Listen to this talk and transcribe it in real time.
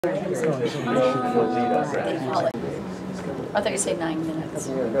I thought you said 9 minutes.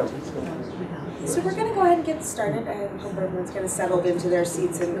 So we're going to go ahead and get started. I hope everyone's kind of settled into their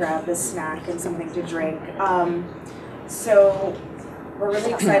seats and grab a snack and something to drink. So we're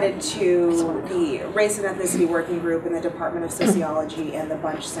really excited to the Race and Ethnicity Working Group in the Department of Sociology and the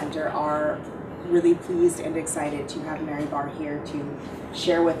Bunch Center are really pleased and excited to have Mary Barr here to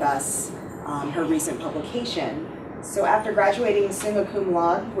share with us her recent publication. So after graduating summa cum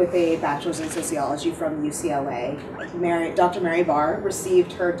laude with a bachelor's in sociology from UCLA, Dr. Mary Barr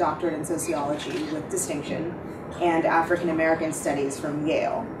received her doctorate in sociology with distinction and African American studies from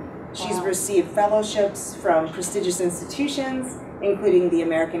Yale. She's received fellowships from prestigious institutions, including the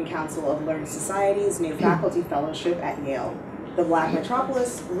American Council of Learned Societies New Faculty Fellowship at Yale, the Black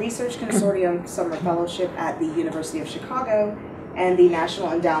Metropolis Research Consortium Summer Fellowship at the University of Chicago, and the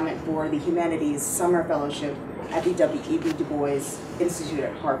National Endowment for the Humanities Summer Fellowship at the W.E.B. Du Bois Institute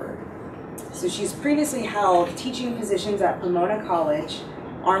at Harvard. So she's previously held teaching positions at Pomona College,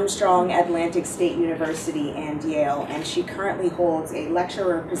 Armstrong Atlantic State University, and Yale, and she currently holds a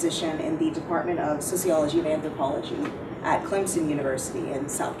lecturer position in the Department of Sociology and Anthropology at Clemson University in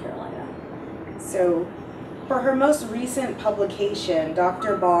South Carolina. So for her most recent publication,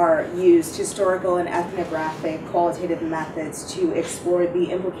 Dr. Barr used historical and ethnographic qualitative methods to explore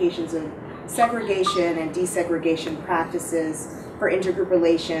the implications of segregation and desegregation practices for intergroup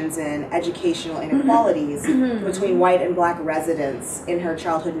relations and educational inequalities between white and black residents in her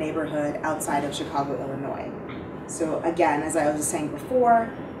childhood neighborhood outside of Chicago, Illinois. So again, as I was saying before,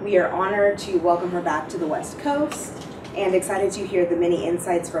 we are honored to welcome her back to the West Coast and excited to hear the many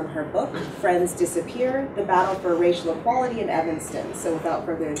insights from her book, Friends Disappear, The Battle for Racial Equality in Evanston. So without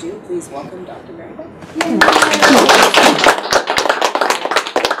further ado, please welcome Dr. Mary Barr.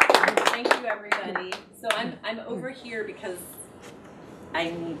 Everybody. So I'm over here because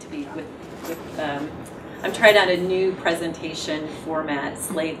I need to be with I'm trying out a new presentation format,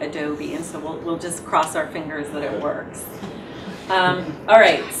 Slate Adobe, and so we'll just cross our fingers that it works. All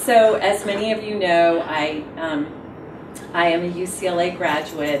right, so as many of you know, I am a UCLA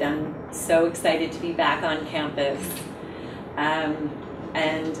graduate. I'm so excited to be back on campus.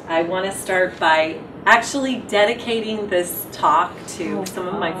 And I want to start by actually dedicating this talk to some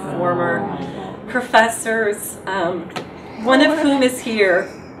of my former professors, one of whom is here,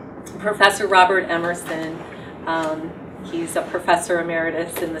 Professor Robert Emerson. He's a professor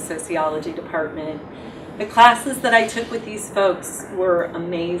emeritus in the sociology department. The classes that I took with these folks were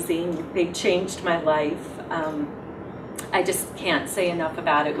amazing. They changed my life. I just can't say enough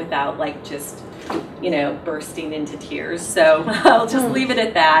about it without bursting into tears. So I'll just leave it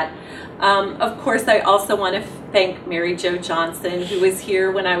at that. Of course, I also want to thank Mary Jo Johnson, who was here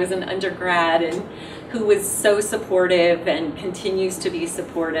when I was an undergrad and who was so supportive and continues to be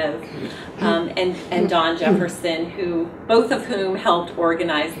supportive, and Don Jefferson, both of whom helped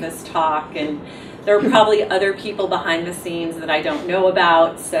organize this talk. And there are probably other people behind the scenes that I don't know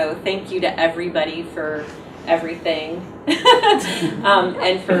about, so thank you to everybody for everything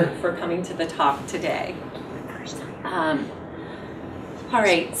and for coming to the talk today. All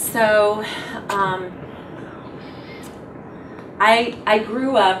right, so I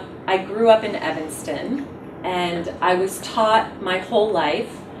grew up in Evanston, and I was taught my whole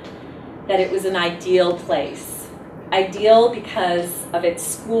life that it was an ideal place. Ideal because of its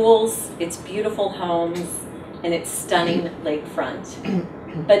schools, its beautiful homes, and its stunning lakefront.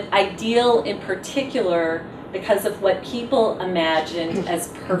 But ideal in particular because of what people imagined as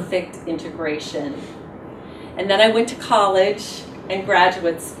perfect integration. And then I went to college and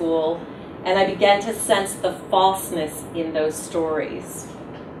graduate school, and I began to sense the falseness in those stories.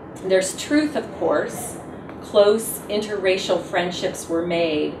 There's truth, of course. Close interracial friendships were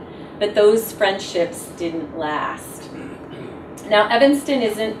made, but those friendships didn't last. Now, Evanston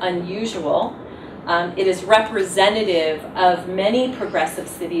isn't unusual. It is representative of many progressive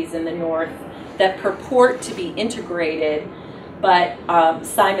cities in the North that purport to be integrated, but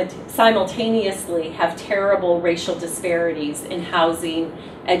simultaneously have terrible racial disparities in housing,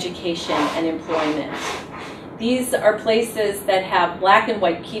 education, and employment. These are places that have black and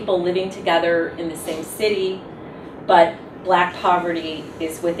white people living together in the same city, but black poverty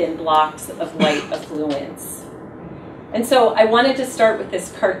is within blocks of white affluence. And so I wanted to start with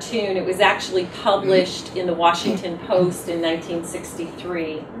this cartoon. It was actually published in the Washington Post in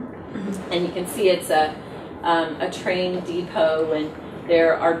 1963. And you can see it's a train depot, and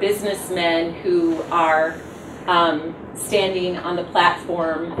there are businessmen who are standing on the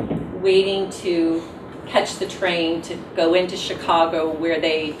platform waiting to catch the train to go into Chicago where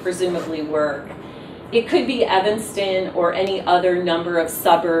they presumably work. It could be Evanston or any other number of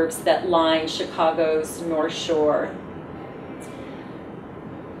suburbs that line Chicago's North Shore.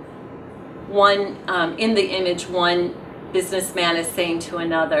 One, in the image, one businessman is saying to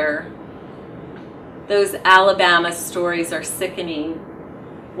another, "Those Alabama stories are sickening.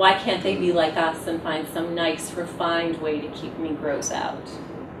 Why can't they be like us and find some nice, refined way to keep Negroes out?"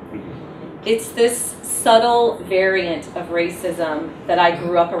 It's this subtle variant of racism that I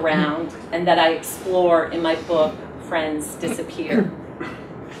grew up around and that I explore in my book, Friends Disappear.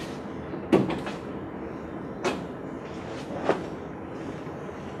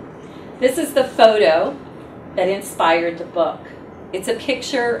 This is the photo that inspired the book. It's a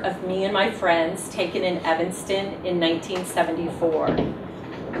picture of me and my friends taken in Evanston in 1974.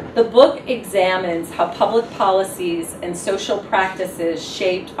 The book examines how public policies and social practices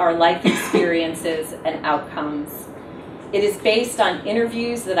shaped our life experiences and outcomes. It is based on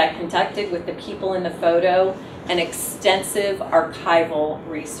interviews that I conducted with the people in the photo and extensive archival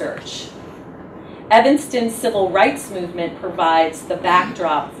research. Evanston's civil rights movement provides the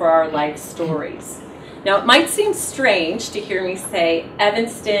backdrop for our life stories. Now, it might seem strange to hear me say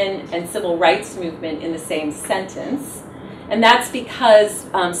Evanston and civil rights movement in the same sentence, and that's because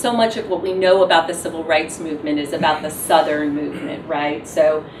so much of what we know about the civil rights movement is about the Southern movement, right?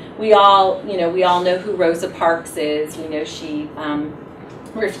 So we all know who Rosa Parks is. We know she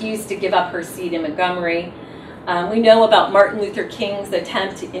refused to give up her seat in Montgomery. We know about Martin Luther King's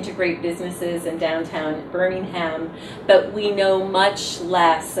attempt to integrate businesses in downtown Birmingham, but we know much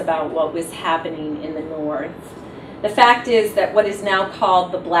less about what was happening in the North. The fact is that what is now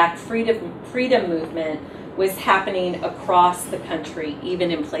called the Black Freedom Movement was happening across the country, even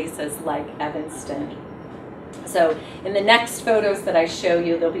in places like Evanston. So in the next photos that I show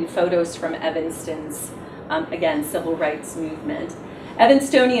you, there'll be photos from Evanston's, again, civil rights movement.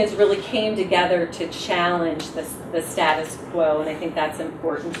 Evanstonians really came together to challenge the status quo, and I think that's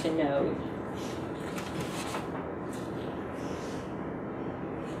important to note.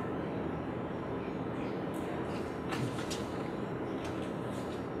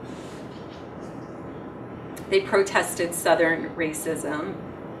 They protested Southern racism.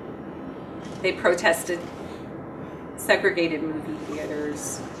 They protested segregated movie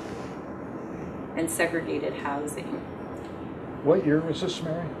theaters and segregated housing. What year was this,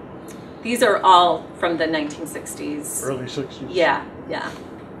 Mary? These are all from the 1960s. Early 60s? Yeah, yeah.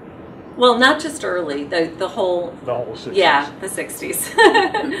 Well, not just early, the whole... The whole 60s? Yeah, the 60s.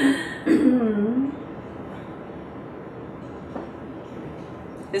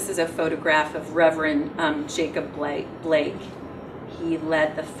 This is a photograph of Reverend Jacob Blake. He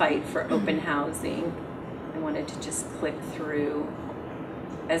led the fight for open housing. I wanted to just click through.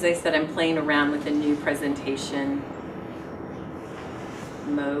 As I said, I'm playing around with a new presentation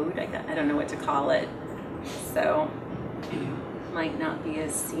mode. I don't know what to call it. So might not be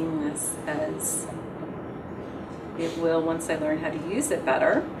as seamless as it will once I learn how to use it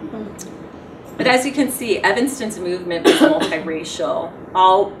better. But as you can see, Evanston's movement was multiracial.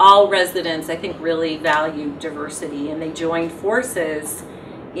 All residents, I think, really valued diversity, and they joined forces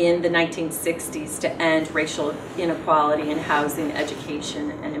in the 1960s to end racial inequality in housing,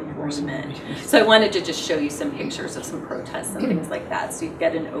 education, and employment. So I wanted to just show you some pictures of some protests and things like that, so you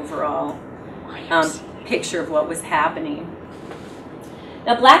get an overall picture of what was happening.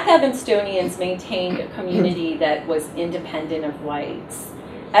 Now, Black Evanstonians maintained a community that was independent of whites.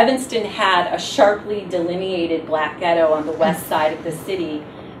 Evanston had a sharply delineated black ghetto on the west side of the city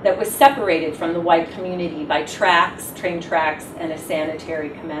that was separated from the white community by tracks, train tracks, and a sanitary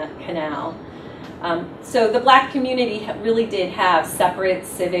canal. So the black community really did have separate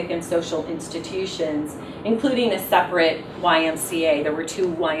civic and social institutions, including a separate YMCA. There were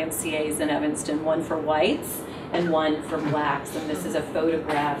two YMCAs in Evanston, one for whites and one for blacks. And this is a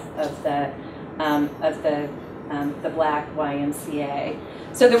photograph of the black YMCA.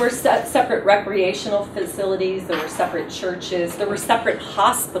 So there were separate recreational facilities, there were separate churches, there were separate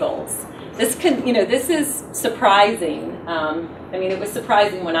hospitals. This is surprising. I mean, it was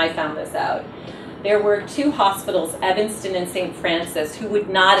surprising when I found this out. There were two hospitals, Evanston and St. Francis, who would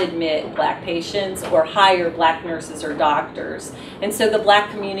not admit black patients or hire black nurses or doctors. And so the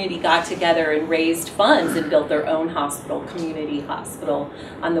black community got together and raised funds and built their own hospital, community hospital,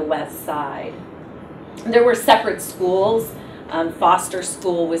 on the west side. There were separate schools. Foster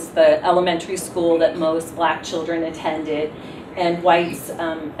School was the elementary school that most black children attended, and whites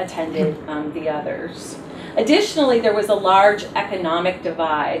attended the others. Additionally, there was a large economic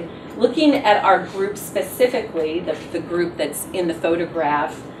divide. Looking at our group specifically, the group that's in the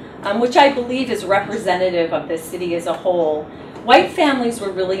photograph, which I believe is representative of the city as a whole, White families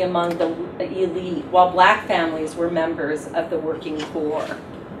were really among the elite, while black families were members of the working poor.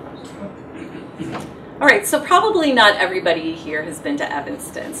 All right, so probably not everybody here has been to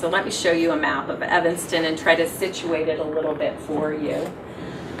Evanston. So let me show you a map of Evanston and try to situate it a little bit for you.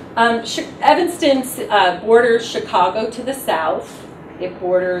 Evanston borders Chicago to the south. It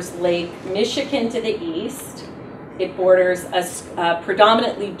borders Lake Michigan to the east. It borders a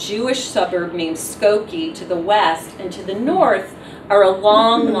predominantly Jewish suburb named Skokie to the west, and to the north are a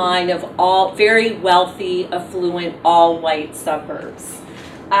long line of all very wealthy, affluent, all-white suburbs.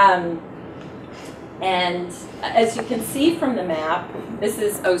 And as you can see from the map, this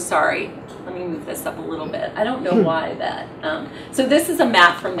is, oh sorry, let me move this up a little bit. I don't know why that. So this is a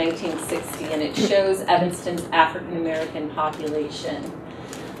map from 1960, and it shows Evanston's African American population.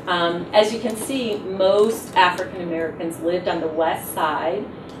 As you can see, most African Americans lived on the west side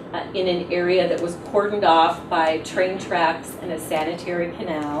in an area that was cordoned off by train tracks and a sanitary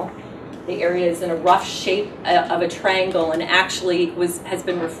canal. The area is in a rough shape of a triangle, and actually has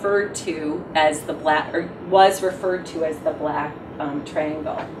been referred to as the black, or was referred to as the black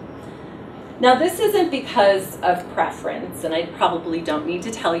triangle. Now this isn't because of preference, and I probably don't need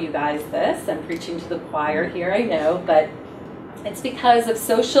to tell you guys this. I'm preaching to the choir here, I know, but it's because of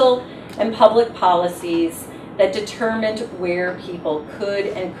social and public policies that determined where people could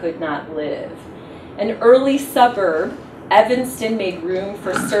and could not live. An early suburb, Evanston made room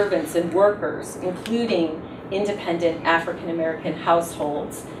for servants and workers, including independent African American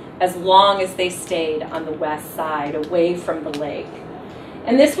households, as long as they stayed on the west side, away from the lake.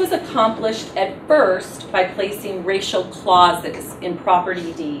 And this was accomplished at first by placing racial clauses in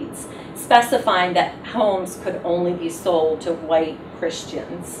property deeds, specifying that homes could only be sold to white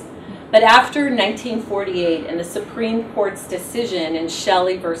Christians. But after 1948 and the Supreme Court's decision in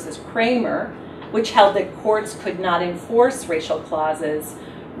Shelley versus Kramer, which held that courts could not enforce racial clauses,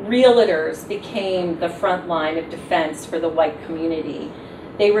 realtors became the front line of defense for the white community.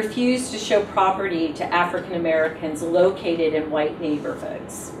 They refused to show property to African Americans located in white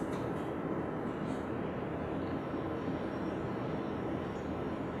neighborhoods.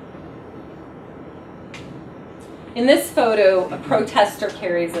 In this photo, a protester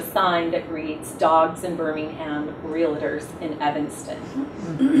carries a sign that reads, "Dogs in Birmingham, Realtors in Evanston."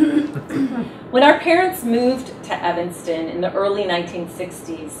 When our parents moved to Evanston in the early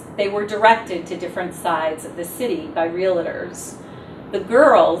 1960s, they were directed to different sides of the city by realtors. The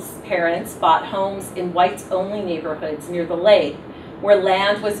girls' parents bought homes in whites-only neighborhoods near the lake, where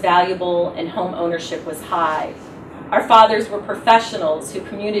land was valuable and home ownership was high. Our fathers were professionals who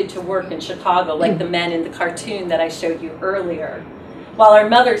commuted to work in Chicago, like the men in the cartoon that I showed you earlier, while our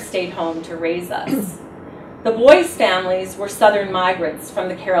mothers stayed home to raise us. The boys' families were Southern migrants from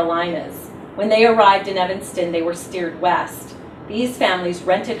the Carolinas. When they arrived in Evanston, they were steered west. These families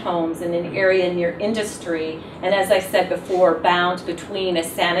rented homes in an area near industry, and as I said before, bound between a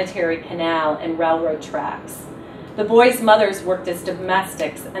sanitary canal and railroad tracks. The boys' mothers worked as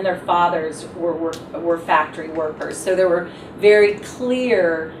domestics, and their fathers were factory workers. So there were very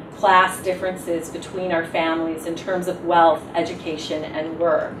clear class differences between our families in terms of wealth, education, and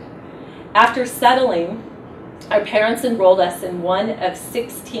work. After settling, our parents enrolled us in one of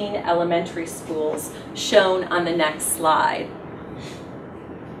 16 elementary schools shown on the next slide.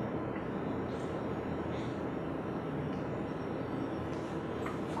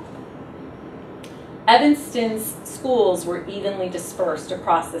 Evanston's schools were evenly dispersed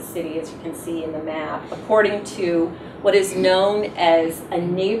across the city, as you can see in the map, according to what is known as a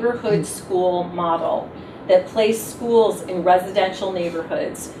neighborhood school model that placed schools in residential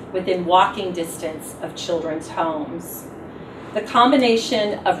neighborhoods within walking distance of children's homes. The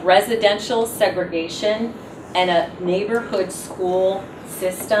combination of residential segregation and a neighborhood school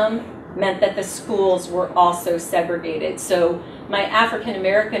system meant that the schools were also segregated. So my African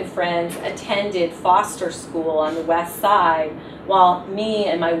American friends attended foster school on the west side, while me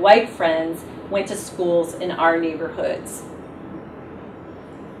and my white friends went to schools in our neighborhoods.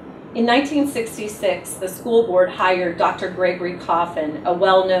 In 1966, the school board hired Dr. Gregory Coffin, a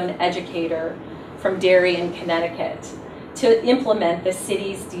well-known educator from Darien, Connecticut, to implement the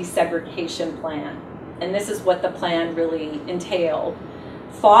city's desegregation plan. And this is what the plan really entailed.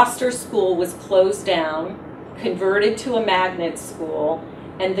 Foster school was closed down, converted to a magnet school,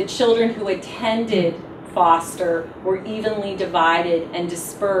 and the children who attended Foster were evenly divided and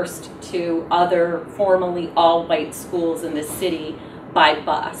dispersed to other formerly all-white schools in the city by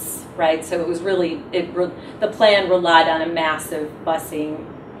bus, right? So it was really, the plan relied on a massive busing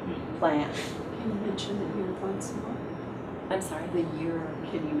plan. Can you mention that you were going small? I'm sorry. The year,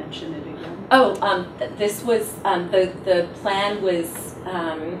 can you mention it again? Oh, this was, the plan was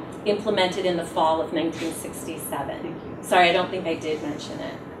implemented in the fall of 1967. Thank you. Sorry, I don't think I did mention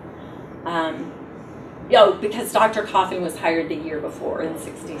it. Because Dr. Coffin was hired the year before in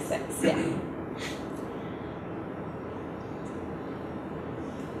 66, yeah.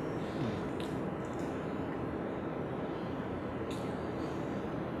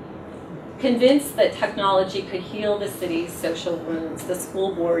 Convinced that technology could heal the city's social wounds, the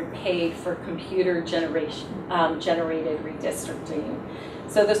school board paid for computer generated redistricting.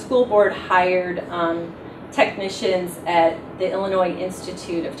 So the school board hired technicians at the Illinois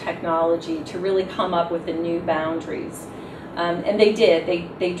Institute of Technology to really come up with the new boundaries. And they did.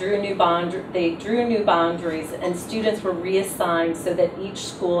 They drew new boundaries, and students were reassigned so that each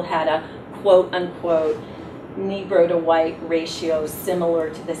school had a quote unquote Negro to white ratio similar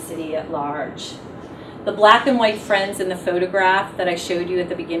to the city at large. The black and white friends in the photograph that I showed you at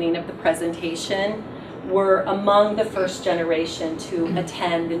the beginning of the presentation were among the first generation to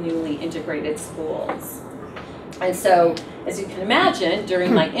attend the newly integrated schools. And so, as you can imagine,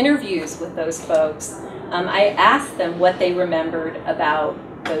 during my interviews with those folks, I asked them what they remembered about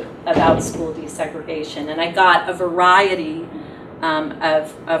school desegregation, and I got a variety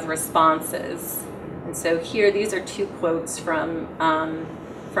of responses. And so here, these are two quotes from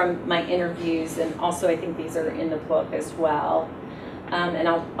my interviews, and also I think these are in the book as well. And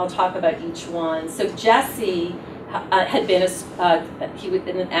I'll talk about each one. So Jesse had been he was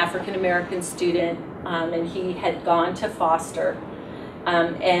an African American student, and he had gone to Foster,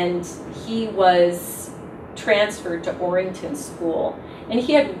 and he was transferred to Orrington School, and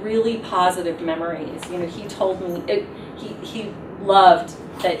he had really positive memories. You know, he told me he loved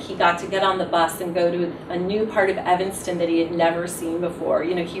that he got to get on the bus and go to a new part of Evanston that he had never seen before.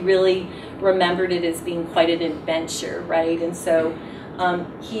 You know, he really remembered it as being quite an adventure, right? And so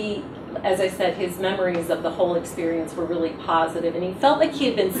he, as I said, his memories of the whole experience were really positive, and he felt like he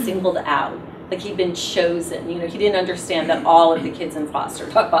had been singled out, like he'd been chosen. You know, he didn't understand that all of the kids in Foster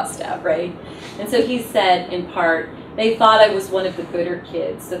got bussed out, right? And so he said, in part, they thought I was one of the gooder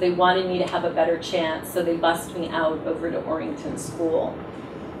kids, so they wanted me to have a better chance, so they bussed me out over to Orrington School.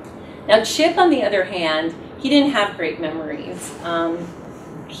 Now, Chip, on the other hand, he didn't have great memories.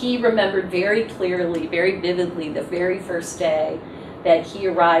 He remembered very clearly, very vividly, the very first day that he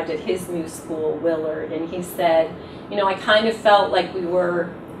arrived at his new school, Willard, and he said, you know, I kind of felt like we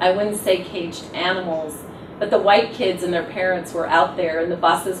were, I wouldn't say caged animals, but the white kids and their parents were out there, and the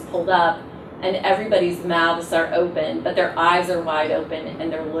buses pulled up, and everybody's mouths are open, but their eyes are wide open,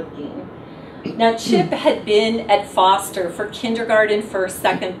 and they're looking. Now, Chip had been at Foster for kindergarten, first,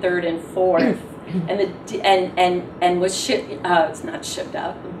 second, third, and fourth, and was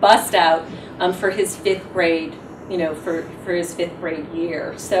bussed out for his fifth grade, you know, for his fifth grade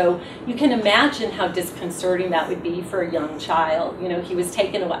year. So you can imagine how disconcerting that would be for a young child. You know, he was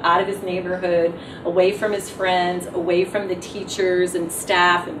taken out of his neighborhood, away from his friends, away from the teachers and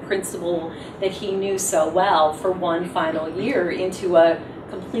staff and principal that he knew so well for one final year, into a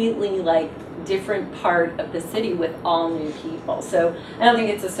completely different part of the city with all new people. So I don't think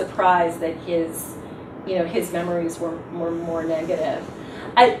it's a surprise that his memories were more negative.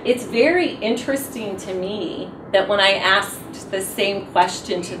 It's very interesting to me that when I asked the same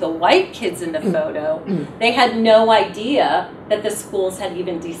question to the white kids in the photo, they had no idea that the schools had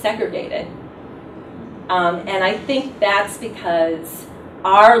even desegregated. And I think that's because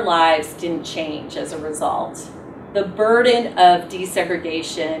our lives didn't change as a result. The burden of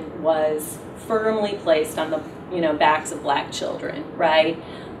desegregation was firmly placed on the backs of black children, right?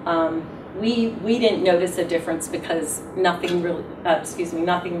 We didn't notice a difference because nothing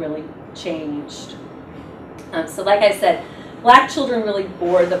really changed. So like I said, black children really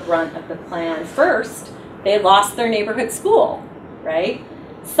bore the brunt of the plan. First, they lost their neighborhood school, right?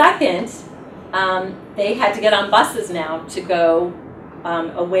 Second, they had to get on buses now to go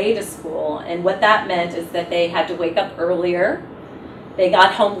away to school, and what that meant is that they had to wake up earlier. They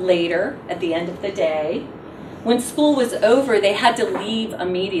got home later at the end of the day. When school was over, they had to leave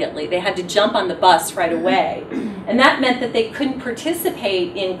immediately. They had to jump on the bus right away. And that meant that they couldn't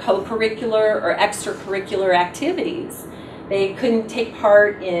participate in co-curricular or extracurricular activities. They couldn't take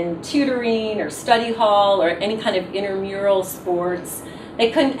part in tutoring or study hall or any kind of intramural sports.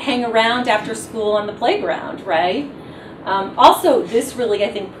 They couldn't hang around after school on the playground, right? Also, this really,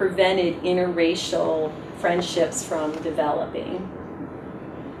 I think, prevented interracial friendships from developing.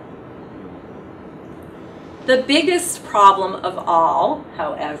 The biggest problem of all,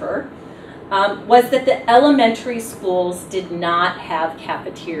 however, was that the elementary schools did not have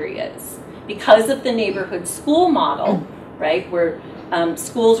cafeterias. Because of the neighborhood school model, right? Where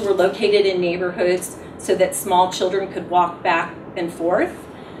schools were located in neighborhoods so that small children could walk back and forth.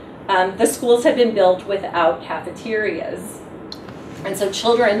 The schools had been built without cafeterias. And so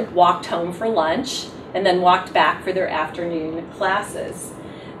children walked home for lunch and then walked back for their afternoon classes.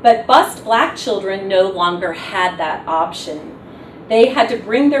 But bused Black children no longer had that option. They had to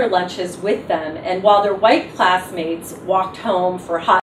bring their lunches with them, and while their white classmates walked home for hot